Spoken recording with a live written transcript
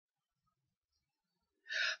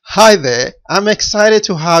Hi there, I'm excited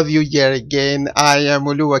to have you here again. I am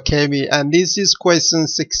Oluwakemi and this is question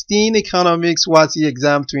 16 Economics WASSCE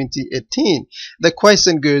exam 2018. The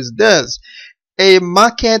question goes thus: a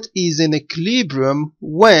market is in equilibrium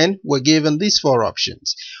when we're given these four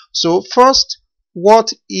options. So first,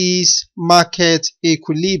 what is market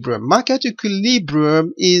equilibrium? Market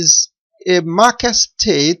equilibrium is a market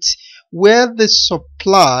state where the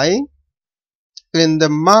supply in the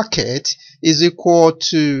market is equal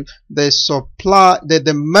to the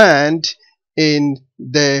demand in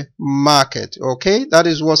the market. Okay, that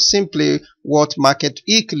is what market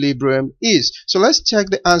equilibrium is. So let's check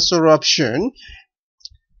the answer option.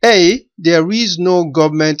 A, there is no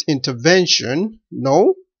government intervention.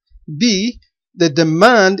 No. B, the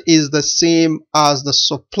demand is the same as the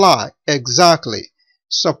supply. Exactly.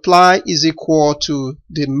 Supply is equal to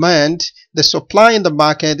demand. The supply in the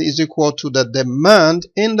market is equal to the demand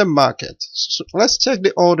in the market. So let's check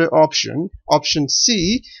the other option. Option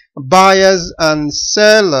C, buyers and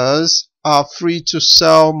sellers are free to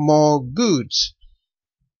sell more goods.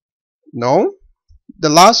 No. The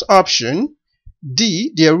last option,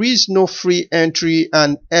 D, there is no free entry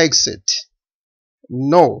and exit.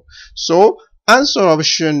 No. So answer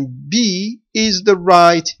option B is the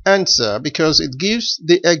right answer because it gives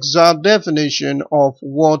the exact definition of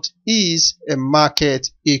what is a market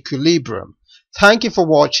equilibrium. Thank you for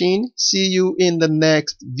watching. See you in the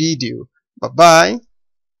next video. Bye-bye.